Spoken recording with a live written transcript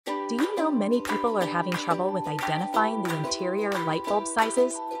Do you know many people are having trouble with identifying the interior light bulb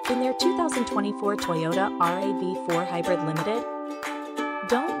sizes in their 2024 Toyota RAV4 Hybrid Limited?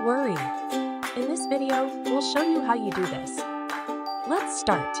 Don't worry. In this video, we'll show you how you do this. Let's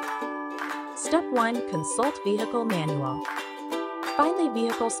start. Step 1. Consult Vehicle Manual. Find the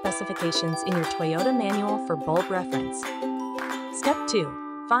vehicle specifications in your Toyota manual for bulb reference. Step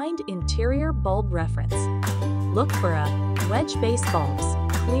 2. Find interior bulb reference. Look for a Wedge base bulbs,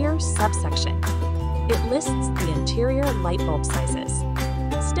 clear subsection. It lists the interior light bulb sizes.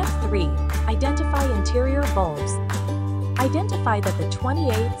 Step 3. Identify interior bulbs. Identify that the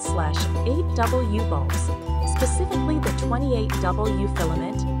 28/8W bulbs, specifically the 28W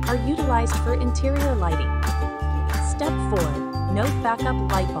filament, are utilized for interior lighting. Step 4. Note backup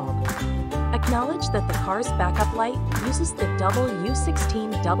light bulb. Acknowledge that the car's backup light uses the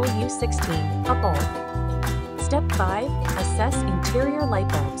W16W16, a bulb. Step 5. Assess interior light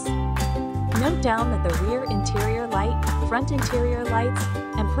bulbs. Note down that the rear interior light, front interior lights,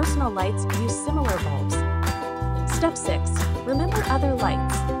 and personal lights use similar bulbs. Step 6. Remember other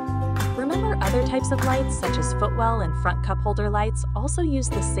lights. Remember other types of lights such as footwell and front cup holder lights also use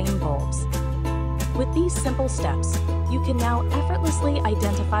the same bulbs. With these simple steps, you can now effortlessly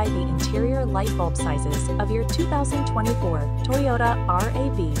identify the interior light bulb sizes of your 2024 Toyota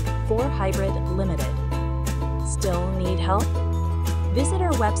RAV4 Hybrid Limited. Still need help? Visit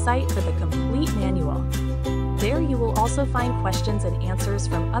our website for the complete manual. There you will also find questions and answers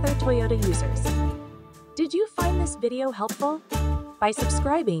from other Toyota users. Did you find this video helpful? By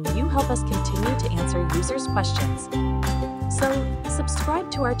subscribing, you help us continue to answer users' questions. So,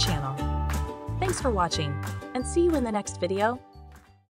 subscribe to our channel. Thanks for watching, and see you in the next video.